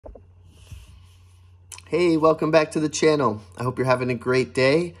Hey, welcome back to the channel. I hope you're having a great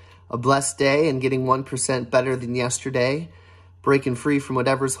day, a blessed day, and getting 1% better than yesterday, breaking free from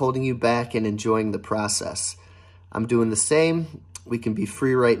whatever's holding you back and enjoying the process. I'm doing the same. We can be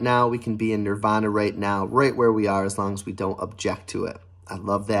free right now. We can be in nirvana right now, right where we are, as long as we don't object to it. I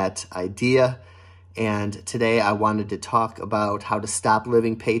love that idea. And today I wanted to talk about how to stop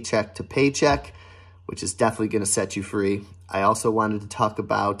living paycheck to paycheck, which is definitely going to set you free. I also wanted to talk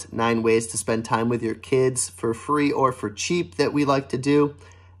about 9 ways to spend time with your kids for free or for cheap that we like to do,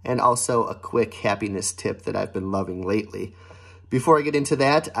 and also a quick happiness tip that I've been loving lately. Before I get into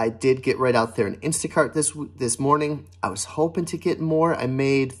that, I did get right out there in Instacart this morning. I was hoping to get more. I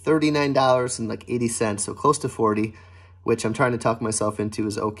made $39.80, so close to 40, which I'm trying to talk myself into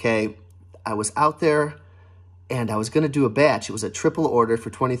is okay. I was out there and I was going to do a batch. It was a triple order for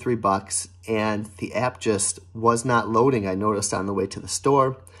 23 bucks, and the app just was not loading. I noticed on the way to the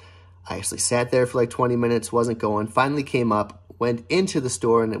store. I actually sat there for like 20 minutes, wasn't going. Finally came up, went into the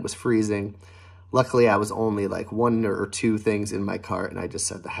store, and it was freezing. Luckily, I was only like 1 or 2 things in my cart, and I just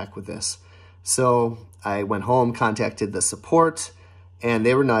said, the heck with this. So I went home, contacted the support, and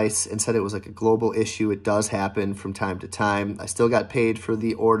they were nice and said it was like a global issue. It does happen from time to time. I still got paid for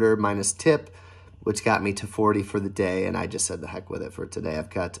the order minus tip, which got me to 40 for the day, and I just said the heck with it for today. I've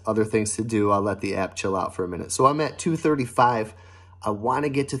got other things to do. I'll let the app chill out for a minute. So I'm at 235. I want to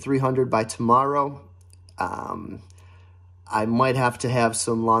get to 300 by tomorrow. I might have to have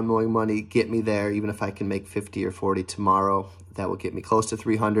some lawn mowing money get me there, even if I can make 50 or 40 tomorrow. That will get me close to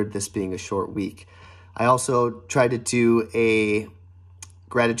 300, this being a short week. I also tried to do a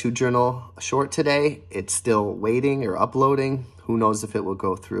gratitude journal short today. It's still waiting or uploading. Who knows if it will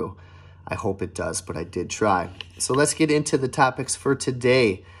go through. I hope it does, but I did try. So let's get into the topics for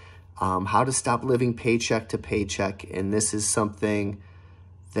today. How to stop living paycheck to paycheck. And this is something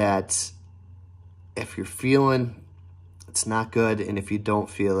that if you're feeling, it's not good. And if you don't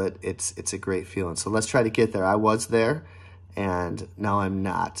feel it, it's a great feeling. So let's try to get there. I was there and now I'm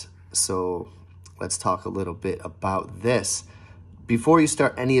not. So let's talk a little bit about this. Before you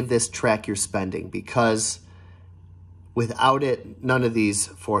start any of this, track your spending, because without it, none of these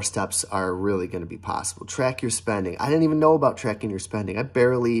 4 steps are really going to be possible. Track your spending. I didn't even know about tracking your spending. I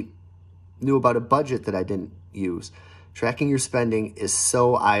barely knew about a budget that I didn't use. Tracking your spending is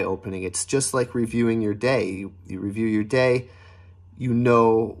so eye-opening. It's just like reviewing your day. You review your day, you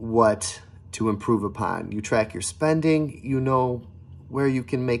know what to improve upon. You track your spending, you know where you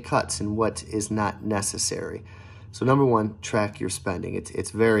can make cuts and what is not necessary. So number 1, track your spending.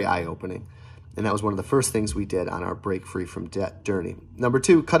 It's very eye-opening. And that was one of the first things we did on our break free from debt journey. Number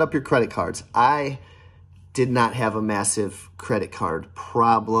 2, cut up your credit cards. I did not have a massive credit card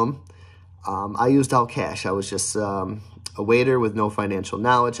problem. I used all cash. I was just a waiter with no financial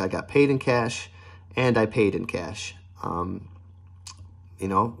knowledge. I got paid in cash, and I paid in cash. You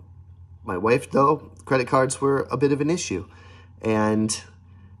know, my wife, though, credit cards were a bit of an issue. And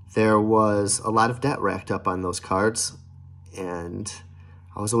there was a lot of debt racked up on those cards. And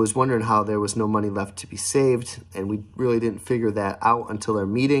I was always wondering how there was no money left to be saved, and we really didn't figure that out until our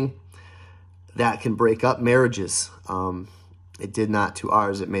meeting. That can break up marriages. It did not to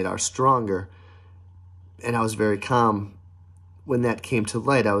ours. It made ours stronger. And I was very calm. When that came to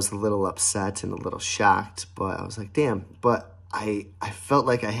light, I was a little upset and a little shocked, but I was like, damn. But I felt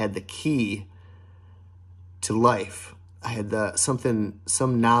like I had the key to life. I had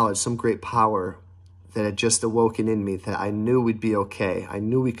some knowledge, some great power that had just awoken in me, that I knew we'd be okay. I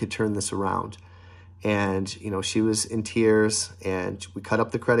knew we could turn this around. And, you know, she was in tears, and we cut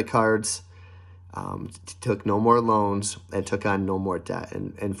up the credit cards, took no more loans, and took on no more debt.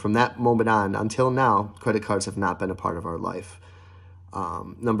 And from that moment on until now, credit cards have not been a part of our life.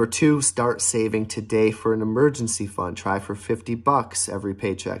 Number 2, start saving today for an emergency fund. Try for 50 bucks every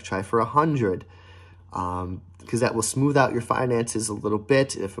paycheck. Try for 100. Because that will smooth out your finances a little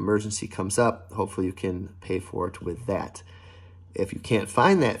bit. If emergency comes up, hopefully you can pay for it with that. If you can't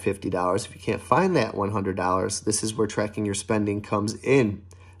find that $50, if you can't find that $100, this is where tracking your spending comes in.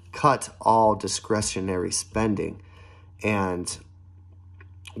 Cut all discretionary spending. And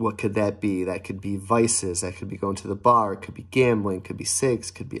what could that be? That could be vices. That could be going to the bar. It could be gambling. It could be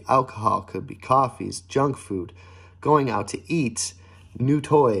cigs. It could be alcohol. It could be coffees, junk food, going out to eat, new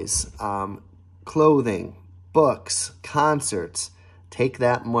toys, clothing, books, concerts. Take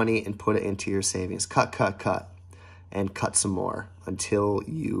that money and put it into your savings. Cut, and cut some more until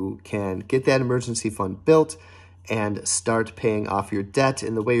you can get that emergency fund built and start paying off your debt.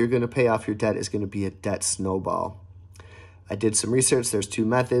 And the way you're going to pay off your debt is going to be a debt snowball. I did some research. There's 2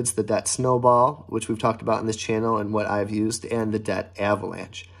 methods, the debt snowball, which we've talked about in this channel and what I've used, and the debt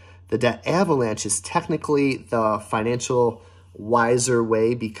avalanche. The debt avalanche is technically the financial wiser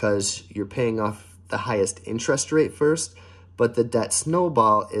way because you're paying off the highest interest rate first. But the debt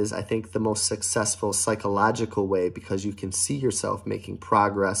snowball is, I think, the most successful psychological way because you can see yourself making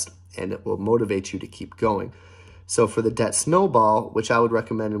progress and it will motivate you to keep going. So for the debt snowball, which I would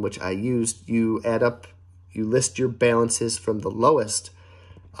recommend and which I used, you add up, you list your balances from the lowest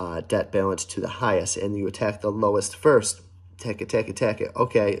debt balance to the highest, and you attack the lowest first. Attack it.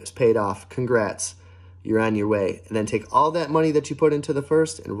 Okay, it's paid off. Congrats. You're on your way. And then take all that money that you put into the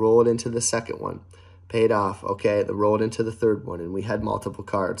first and roll it into the second one. Paid off. Okay, then roll it into the third one. And we had multiple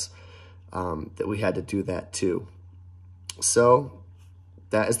cards that we had to do that too. So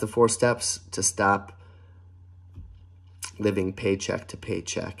that is the 4 steps to stop living paycheck to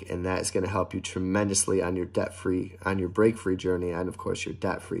paycheck, and that is going to help you tremendously on your break-free journey, and of course your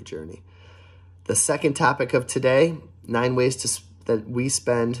debt-free journey. The second topic of today: 9 ways that we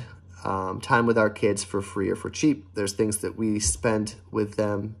spend time with our kids for free or for cheap. There's things that we spend with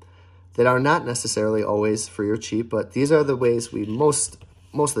them that are not necessarily always free or cheap, but these are the ways we most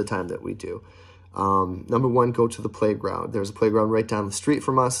of the time that we do. Number 1, go to the playground. There's a playground right down the street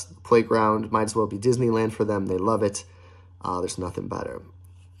from us. The playground might as well be Disneyland for them. They love it. There's nothing better.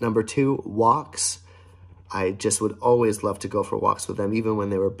 Number 2, walks. I just would always love to go for walks with them, even when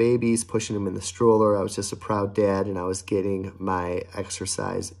they were babies, pushing them in the stroller. I was just a proud dad, and I was getting my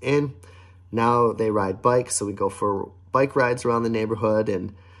exercise in. Now they ride bikes, so we go for bike rides around the neighborhood,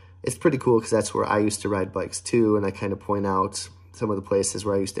 and it's pretty cool because that's where I used to ride bikes too, and I kind of point out some of the places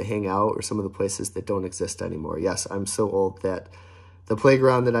where I used to hang out or some of the places that don't exist anymore. Yes, I'm so old that the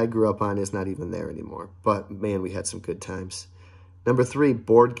playground that I grew up on is not even there anymore, but man, we had some good times. Number 3,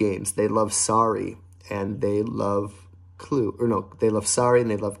 board games. They love Sorry, and they love they love Sorry and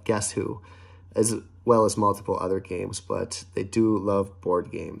they love Guess Who, as well as multiple other games, but they do love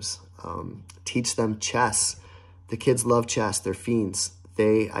board games. Teach them chess. The kids love chess. They're fiends.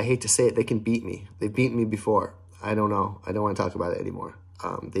 I hate to say it, they can beat me. They've beaten me before. I don't know. I don't want to talk about it anymore.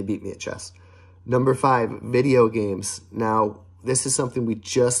 They beat me at chess. Number 5, video games. Now, this is something we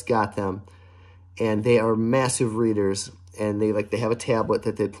just got them, and they are massive readers, and they have a tablet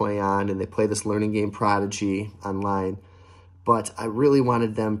that they play on, and they play this learning game Prodigy online. But I really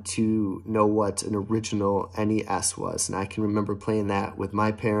wanted them to know what an original NES was, and I can remember playing that with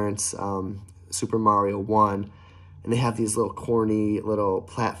my parents, Super Mario 1, and they have these little corny little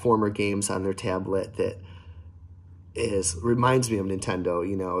platformer games on their tablet that reminds me of Nintendo.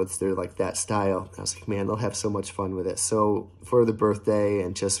 You know, they're like that style. I was like, man, they'll have so much fun with it. So for the birthday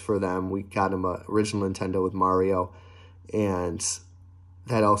and just for them, we got them an original Nintendo with Mario, and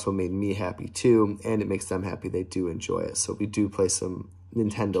that also made me happy too, and it makes them happy. They do enjoy it. So we do play some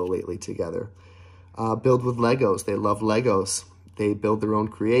Nintendo lately together. Build with Legos. They love Legos. They build their own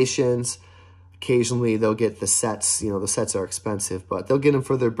creations. Occasionally they'll get the sets. You know, the sets are expensive, but they'll get them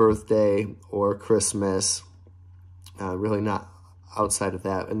for their birthday or Christmas. Really not outside of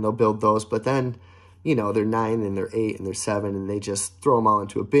that. And they'll build those, but then, you know, they're 9 and they're 8 and they're 7, and they just throw them all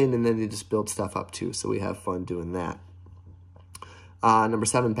into a bin, and then they just build stuff up too. So we have fun doing that. Number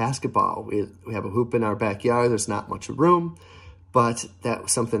 7, basketball. We have a hoop in our backyard. There's not much room, but that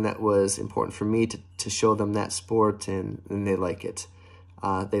was something that was important for me to show them that sport, and they like it.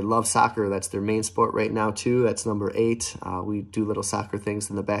 They love soccer. That's their main sport right now too. That's number 8. We do little soccer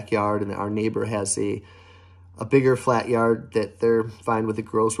things in the backyard, and our neighbor has a bigger flat yard that they're fine with the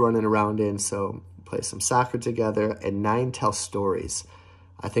girls running around in, so play some soccer together. And 9, tell stories.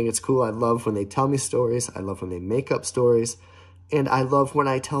 I think it's cool. I love when they tell me stories. I love when they make up stories. And I love when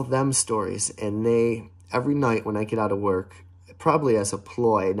I tell them stories. And every night when I get out of work, probably as a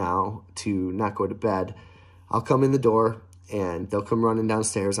ploy now to not go to bed, I'll come in the door and they'll come running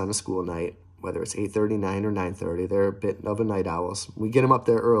downstairs on a school night, whether it's 8:30, 9, or 9:30. They're a bit of a night owls. We get them up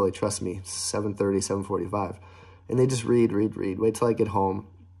there early, trust me, 7:30, 7:45. And they just read. Wait till I get home.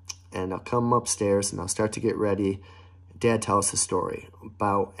 And I'll come upstairs and I'll start to get ready. Dad, tell us a story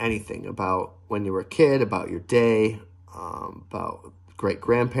about anything, about when you were a kid, about your day, about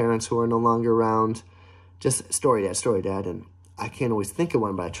great-grandparents who are no longer around. Just story, Dad. And I can't always think of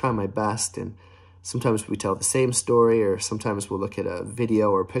one, but I try my best. And sometimes we tell the same story, or sometimes we'll look at a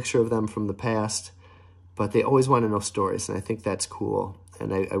video or a picture of them from the past. But they always want to know stories, and I think that's cool.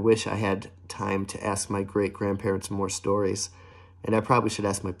 And I wish I had time to ask my great-grandparents more stories. And I probably should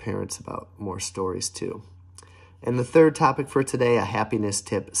ask my parents about more stories too. And the third topic for today, a happiness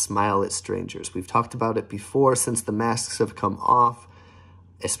tip: smile at strangers. We've talked about it before since the masks have come off,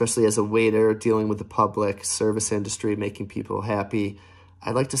 especially as a waiter dealing with the public service industry, making people happy. I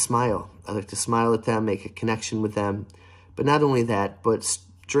like to smile. I like to smile at them, make a connection with them. But not only that, but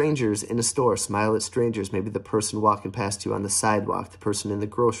strangers in a store, smile at strangers, maybe the person walking past you on the sidewalk, the person in the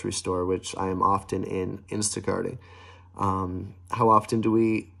grocery store, which I am often in Instacarting. How often do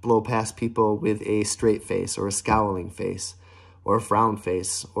we blow past people with a straight face or a scowling face or a frown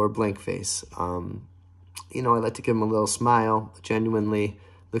face or a blank face? You know, I like to give them a little smile, genuinely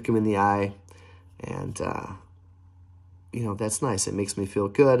look them in the eye, and, you know, that's nice. It makes me feel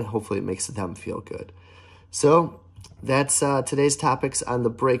good. Hopefully it makes them feel good. So that's today's topics on the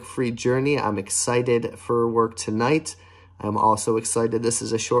break-free journey. I'm excited for work tonight. I'm also excited. This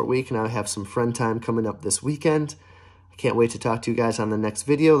is a short week, and I have some friend time coming up this weekend. I can't wait to talk to you guys on the next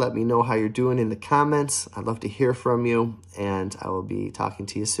video. Let me know how you're doing in the comments. I'd love to hear from you, and I will be talking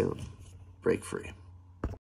to you soon. Break free.